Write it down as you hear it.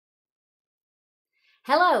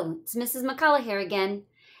Hello, it's Mrs. McCullough here again.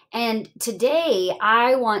 And today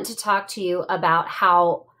I want to talk to you about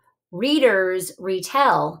how readers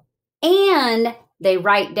retell and they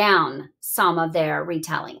write down some of their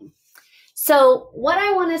retelling. So, what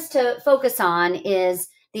I want us to focus on is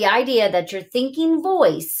the idea that your thinking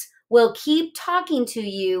voice will keep talking to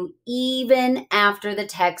you even after the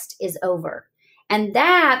text is over. And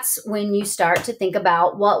that's when you start to think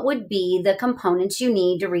about what would be the components you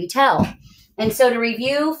need to retell. And so to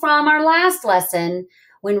review from our last lesson,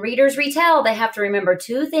 when readers retell, they have to remember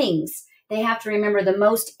two things. They have to remember the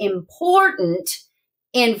most important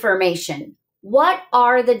information. What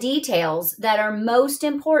are the details that are most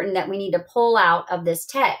important that we need to pull out of this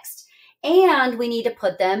text? And we need to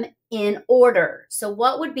put them in order. So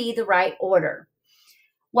what would be the right order?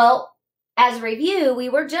 Well, as a review, we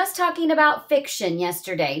were just talking about fiction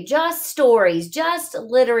yesterday, just stories, just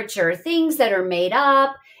literature, things that are made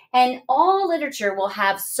up. And all literature will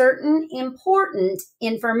have certain important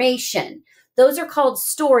information. Those are called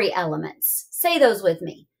story elements. Say those with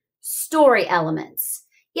me. Story elements.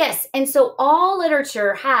 Yes, and so all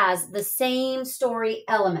literature has the same story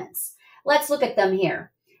elements. Let's look at them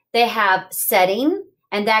here. They have setting,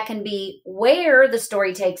 and that can be where the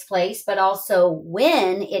story takes place, but also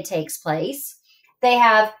when it takes place. They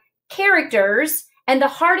have characters. And the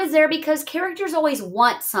heart is there because characters always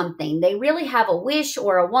want something. They really have a wish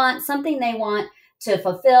or a want, something they want to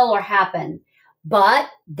fulfill or happen. But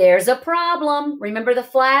there's a problem. Remember the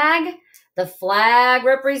flag? The flag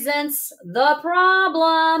represents the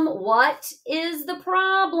problem. What is the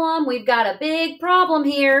problem? We've got a big problem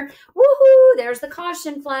here. Woohoo! There's the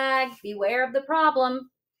caution flag. Beware of the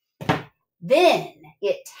problem. Then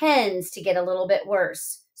it tends to get a little bit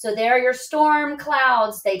worse. So there are your storm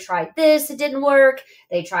clouds. They tried this, it didn't work.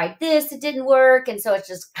 They tried this, it didn't work. And so it's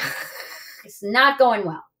just, it's not going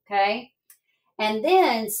well, okay? And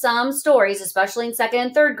then some stories, especially in second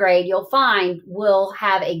and third grade, you'll find will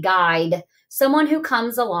have a guide, someone who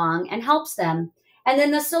comes along and helps them. And then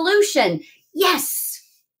the solution, yes,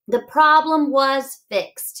 the problem was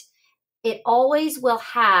fixed. It always will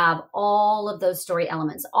have all of those story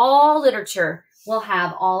elements. All literature will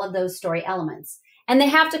have all of those story elements. And they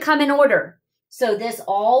have to come in order. So this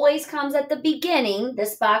always comes at the beginning.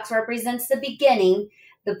 This box represents the beginning.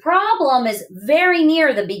 The problem is very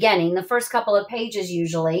near the beginning, the first couple of pages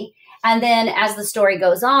usually. And then as the story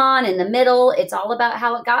goes on in the middle, it's all about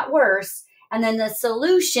how it got worse. And then the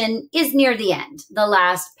solution is near the end, the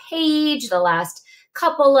last page, the last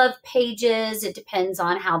couple of pages. It depends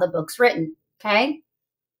on how the book's written, okay?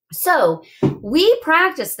 So we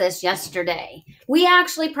practiced this yesterday. We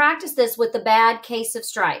actually practiced this with the bad case of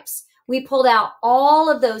stripes. We pulled out all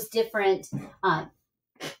of those different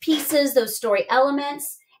pieces, those story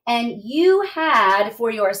elements, and you had,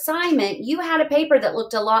 for your assignment, you had a paper that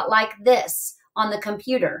looked a lot like this on the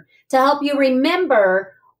computer to help you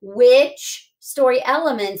remember which story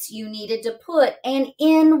elements you needed to put and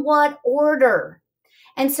in what order.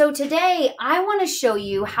 And so today I want to show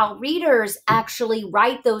you how readers actually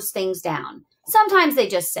write those things down. Sometimes they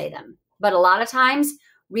just say them, but a lot of times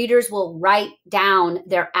readers will write down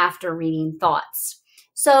their after reading thoughts.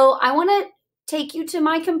 So I want to take you to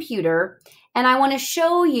my computer and I want to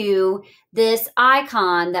show you this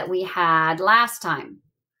icon that we had last time.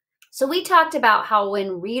 So we talked about how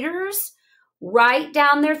when readers write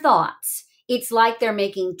down their thoughts, it's like they're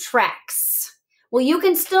making tracks. Well, you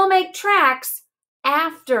can still make tracks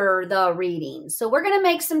after the reading. So we're going to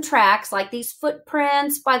make some tracks like these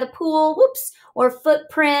footprints by the pool, whoops, or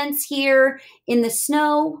footprints here in the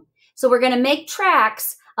snow. So we're going to make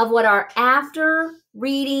tracks of what our after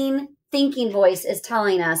reading thinking voice is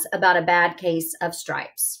telling us about a bad case of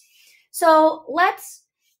stripes. So let's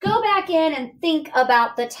go back in and think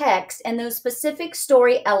about the text and those specific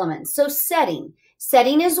story elements. So setting.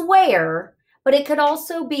 Setting is where, but it could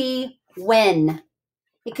also be when.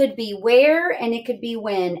 It could be where and it could be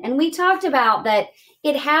when. And we talked about that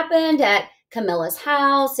it happened at Camilla's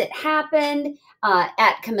house. It happened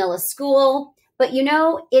at Camilla's school. But you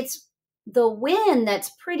know, it's the when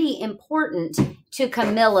that's pretty important to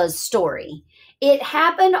Camilla's story. It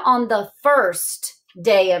happened on the first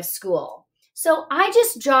day of school. So I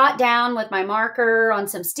just jot down with my marker on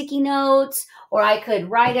some sticky notes, or I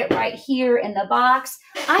could write it right here in the box.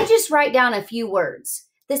 I just write down a few words.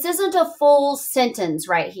 This isn't a full sentence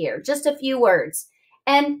right here, just a few words.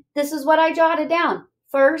 And this is what I jotted down.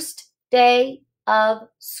 First day of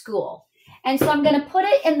school. And so I'm going to put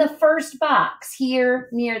it in the first box here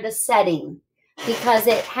near the setting because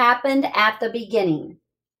it happened at the beginning.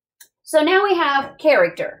 So now we have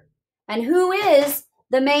character. And who is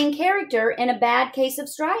the main character in A Bad Case of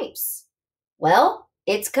Stripes? Well,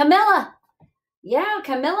 It's Camilla. Yeah,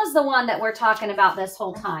 Camilla's the one that we're talking about this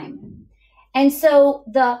whole time. And so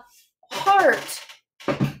the heart,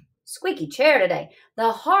 squeaky chair today,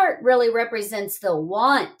 the heart really represents the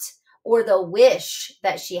want or the wish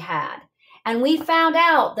that she had. And we found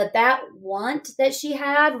out that that want that she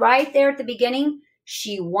had right there at the beginning,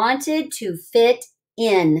 she wanted to fit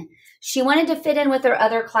in. She wanted to fit in with her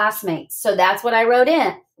other classmates. So that's what I wrote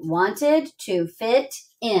in. Wanted to fit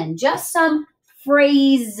in. Just some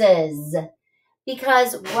phrases.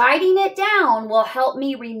 Because writing it down will help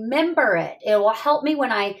me remember it. It will help me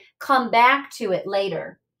when I come back to it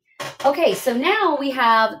later. Okay, so now we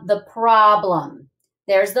have the problem.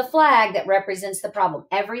 There's the flag that represents the problem.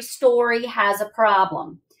 Every story has a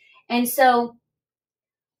problem. And so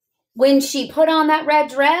when she put on that red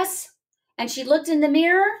dress and she looked in the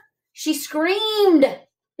mirror, she screamed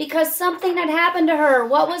because something had happened to her.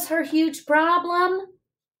 What was her huge problem?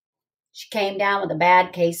 She came down with a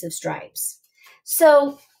bad case of stripes.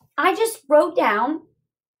 So I just wrote down,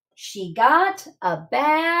 she got a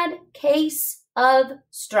bad case of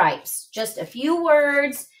stripes. Just a few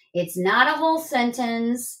words. It's not a whole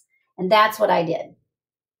sentence. And that's what I did.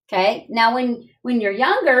 Okay. Now, when you're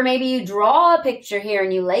younger, maybe you draw a picture here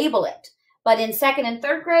and you label it. But in second and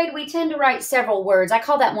third grade, we tend to write several words. I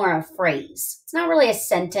call that more a phrase. It's not really a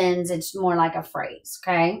sentence. It's more like a phrase.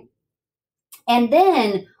 Okay. And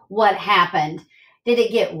then what happened? Did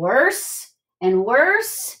it get worse and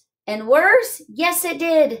worse and worse? Yes, it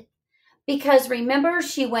did. Because remember,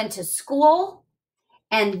 she went to school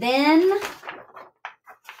and then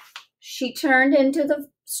she turned into the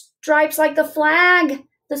stripes like the flag,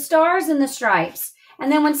 the stars and the stripes.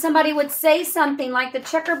 And then when somebody would say something like the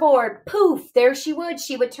checkerboard, poof, there she would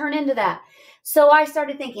turn into that. So I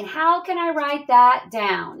started thinking, how can I write that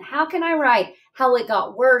down? How can I write how it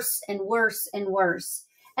got worse and worse and worse?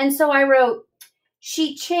 And so I wrote,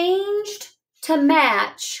 she changed to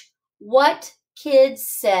match what kids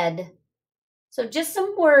said. So just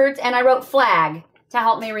some words, and I wrote flag to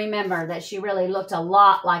help me remember that she really looked a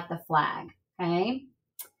lot like the flag, okay?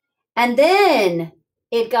 And then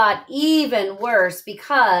it got even worse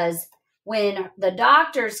because when the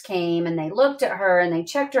doctors came and they looked at her and they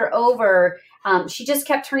checked her over, she just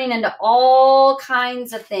kept turning into all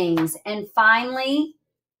kinds of things. And finally,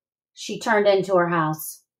 she turned into her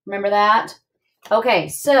house. Remember that? Okay,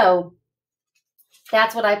 so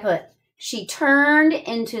that's what I put. She turned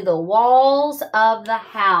into the walls of the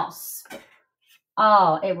house.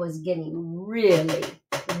 Oh, it was getting really,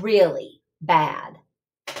 really bad.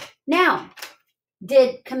 Now,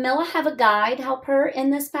 did Camilla have a guide help her in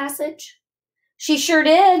this passage? She sure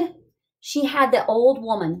did. She had the old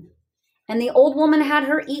woman. And the old woman had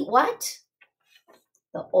her eat what?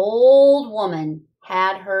 The old woman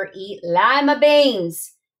had her eat lima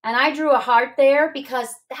beans. And I drew a heart there because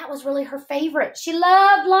that was really her favorite. She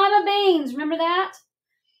loved lima beans. Remember that?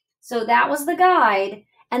 So that was the guide.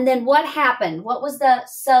 And then what happened? What was the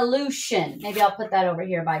solution? Maybe I'll put that over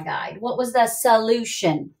here by guide. What was the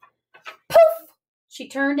solution? Poof! She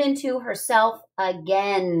turned into herself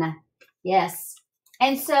again. Yes.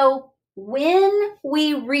 And so when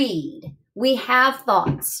we read, we have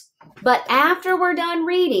thoughts. But after we're done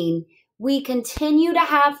reading, we continue to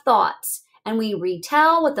have thoughts. And we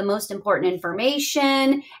retell with the most important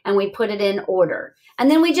information, and we put it in order. And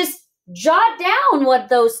then we just jot down what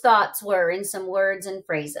those thoughts were in some words and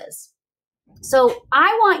phrases. So I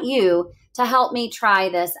want you to help me try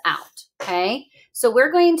this out, okay? So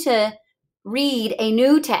we're going to read a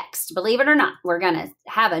new text. Believe it or not, we're going to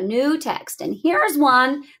have a new text. And here's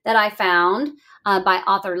one that I found by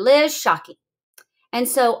author Liz Shockey. And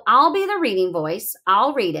so I'll be the reading voice.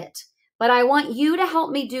 I'll read it. But I want you to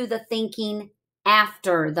help me do the thinking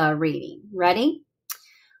after the reading. Ready?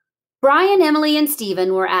 Brian, Emily, and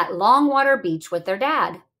Stephen were at Longwater Beach with their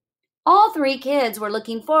dad. All three kids were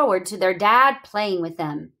looking forward to their dad playing with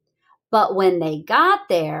them. But when they got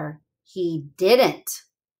there, he didn't.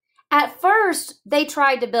 At first, they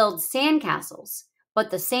tried to build sandcastles,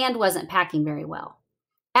 but the sand wasn't packing very well.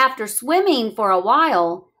 After swimming for a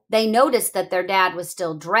while, they noticed that their dad was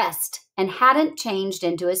still dressed and hadn't changed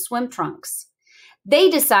into his swim trunks. They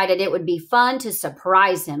decided it would be fun to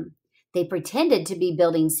surprise him. They pretended to be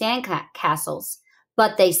building sand castles,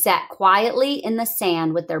 but they sat quietly in the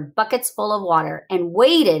sand with their buckets full of water and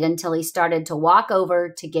waited until he started to walk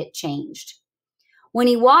over to get changed. When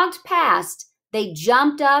he walked past, they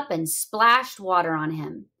jumped up and splashed water on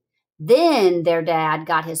him. Then their dad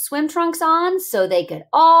got his swim trunks on so they could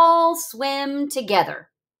all swim together.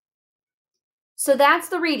 So that's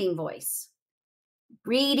the reading voice.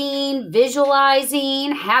 reading,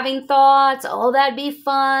 visualizing, having thoughts. Oh, that'd be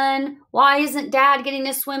fun. Why isn't Dad getting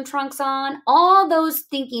his swim trunks on? All those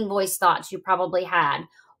thinking voice thoughts you probably had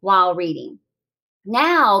while reading.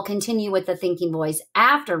 Now continue with the thinking voice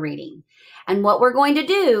after reading. And what we're going to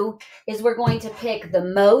do is we're going to pick the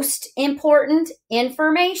most important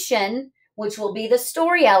information, which will be the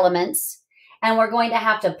story elements, and we're going to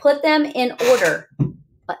have to put them in order.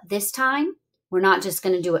 But this time, we're not just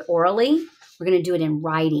going to do it orally. We're going to do it in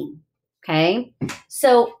writing. Okay?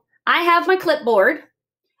 So I have my clipboard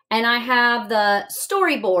and I have the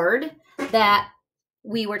storyboard that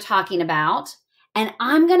we were talking about. And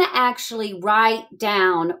I'm going to actually write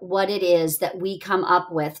down what it is that we come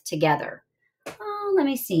up with together. Oh, let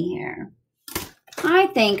me see here. I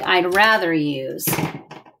think I'd rather use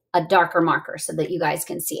a darker marker so that you guys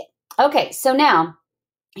can see it. Okay, so now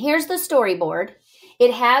here's the storyboard.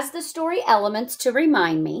 It has the story elements to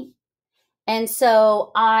remind me. And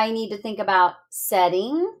so I need to think about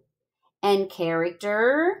setting and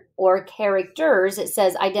character or characters. It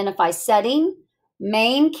says identify setting,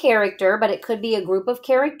 main character, but it could be a group of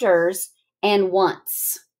characters, and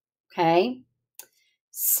once. Okay?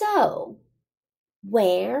 So,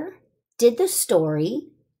 where did the story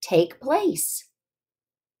take place?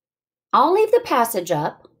 I'll leave the passage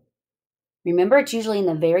up. Remember, it's usually in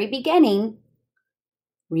the very beginning.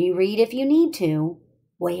 Reread if you need to.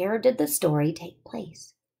 Where did the story take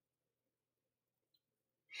place?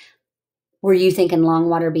 Were you thinking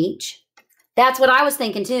Longwater Beach? That's what I was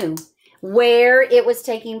thinking too. Where it was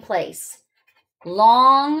taking place.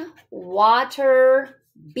 Longwater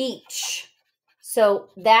Beach. So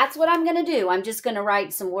that's what I'm going to do. I'm just going to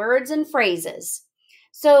write some words and phrases.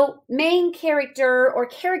 So main character or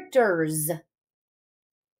characters.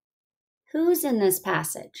 Who's in this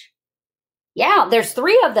passage? Yeah, there's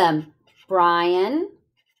 3 of them. Brian,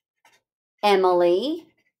 Emily,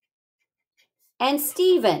 and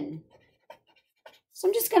Stephen. So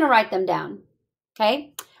I'm just going to write them down.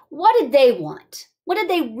 Okay? What did they want? What did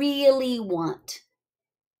they really want?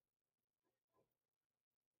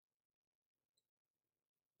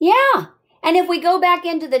 Yeah. And if we go back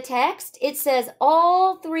into the text, it says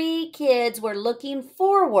all 3 kids were looking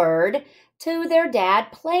forward to their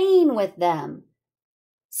dad playing with them.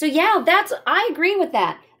 So yeah, I agree with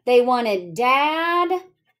that. They wanted Dad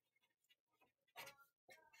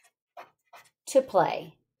to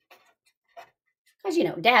play. Because,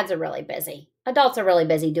 dads are really busy. Adults are really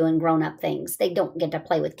busy doing grown-up things. They don't get to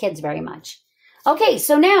play with kids very much. Okay,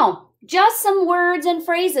 so now, just some words and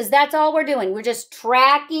phrases. That's all we're doing. We're just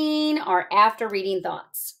tracking our after-reading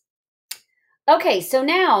thoughts. Okay, so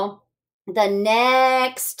now, the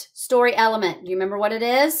next story element. Do you remember what it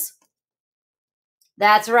is?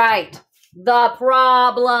 That's right. The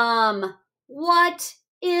problem. What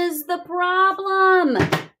is the problem?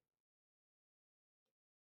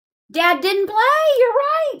 Dad didn't play. You're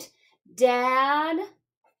right. Dad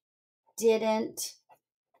didn't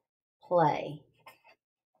play.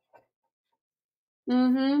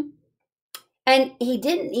 And he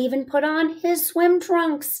didn't even put on his swim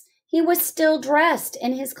trunks. He was still dressed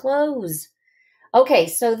in his clothes. Okay,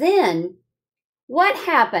 so then what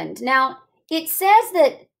happened? Now, it says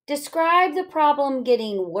that describe the problem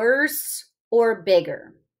getting worse or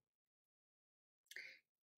bigger.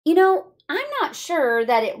 I'm not sure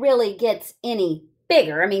that it really gets any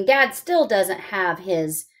bigger. I mean, Dad still doesn't have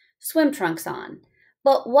his swim trunks on.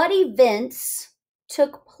 But what events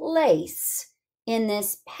took place in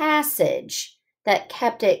this passage that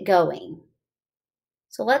kept it going?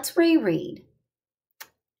 So let's reread.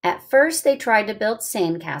 At first, they tried to build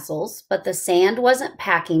sandcastles, but the sand wasn't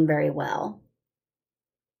packing very well.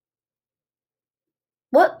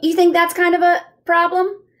 Well, you think that's kind of a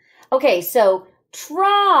problem? Okay, so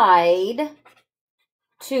tried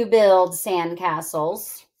to build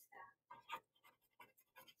sandcastles,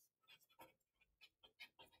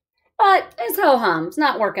 but it's ho-hum. It's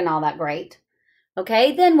not working all that great.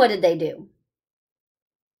 Okay, then what did they do?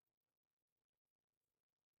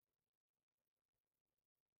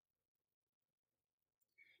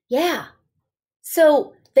 Yeah,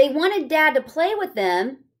 so they wanted Dad to play with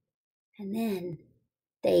them, and then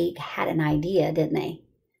they had an idea, didn't they?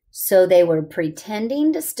 So they were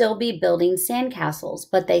pretending to still be building sandcastles,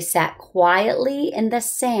 but they sat quietly in the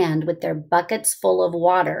sand with their buckets full of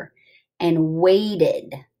water and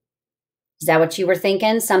waited. Is that what you were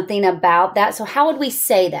thinking? Something about that? So how would we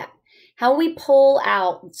say that? How would we pull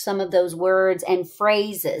out some of those words and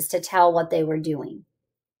phrases to tell what they were doing?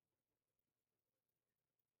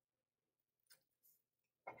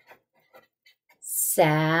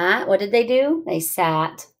 Sat. What did they do? They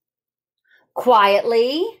sat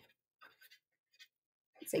quietly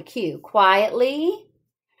Say Q. Quietly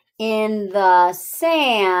in the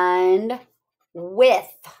sand with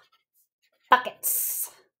buckets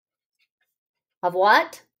of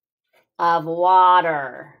what? Of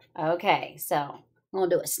water. Okay, so I'm going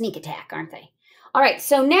to do a sneak attack, aren't they? All right,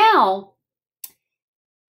 so now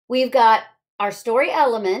we've got our story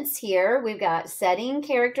elements here. We've got setting,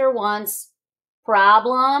 character wants,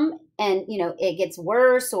 problem, and, you know, it gets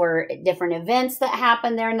worse or different events that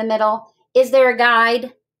happen there in the middle. Is there a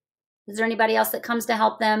guide? Is there anybody else that comes to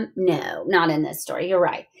help them? No, not in this story. You're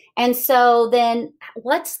right. And so then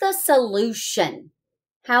what's the solution?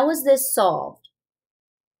 How is this solved?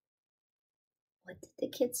 What did the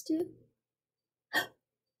kids do?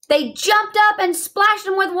 They jumped up and splashed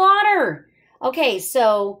them with water. Okay,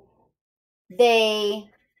 so they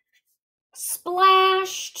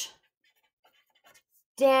splashed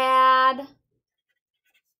Dad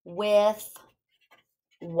with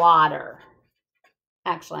water.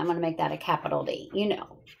 Actually, I'm going to make that a capital D. You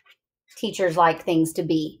know, teachers like things to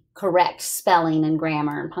be correct spelling and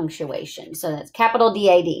grammar and punctuation. So that's capital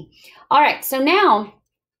D-A-D. All right, so now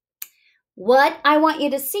what I want you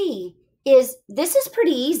to see is this is pretty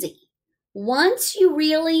easy. Once you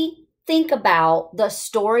really think about the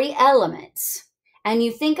story elements and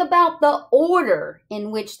you think about the order in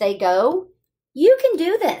which they go, you can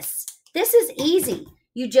do this. This is easy.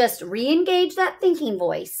 You just re-engage that thinking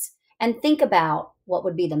voice and think about what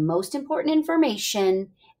would be the most important information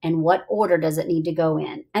and what order does it need to go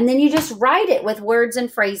in. And then you just write it with words and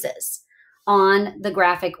phrases on the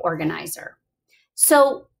graphic organizer.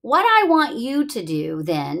 So what I want you to do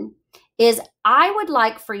then is I would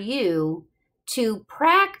like for you to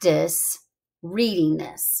practice reading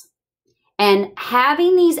this and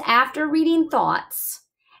having these after reading thoughts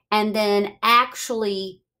and then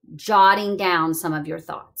actually jotting down some of your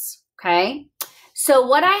thoughts, okay? So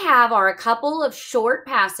what I have are a couple of short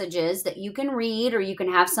passages that you can read or you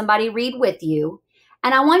can have somebody read with you.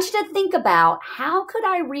 And I want you to think about, how could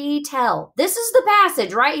I retell? This is the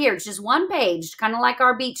passage right here. It's just one page, kind of like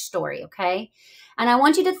our beach story, okay? And I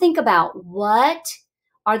want you to think about, what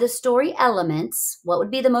are the story elements? What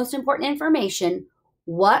would be the most important information?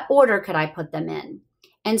 What order could I put them in?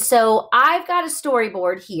 And so I've got a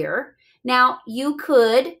storyboard here. Now, you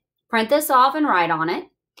could print this off and write on it.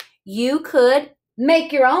 You could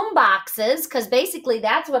make your own boxes, because basically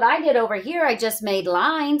that's what I did over here. I just made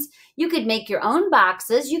lines. You could make your own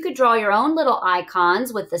boxes. You could draw your own little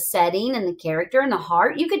icons with the setting and the character and the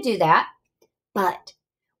heart. You could do that. But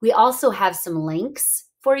we also have some links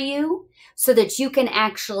for you so that you can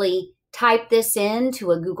actually type this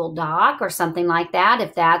into a Google Doc or something like that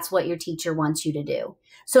if that's what your teacher wants you to do.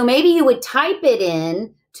 So maybe you would type it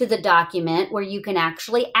in to the document where you can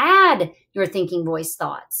actually add your thinking voice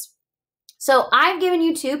thoughts. So I've given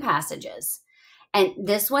you two passages, and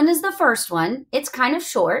this one is the first one. It's kind of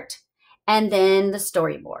short, and then the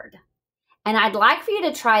storyboard. And I'd like for you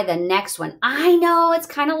to try the next one. I know it's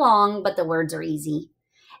kind of long, but the words are easy.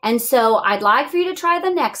 And so I'd like for you to try the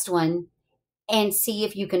next one and see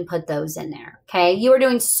if you can put those in there, okay? You are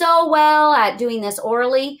doing so well at doing this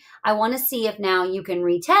orally. I want to see if now you can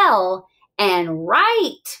retell and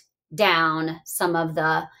write down some of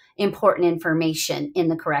the important information in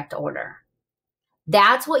the correct order.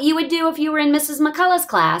 That's what you would do if you were in Mrs. McCullough's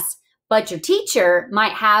class, but your teacher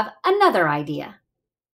might have another idea.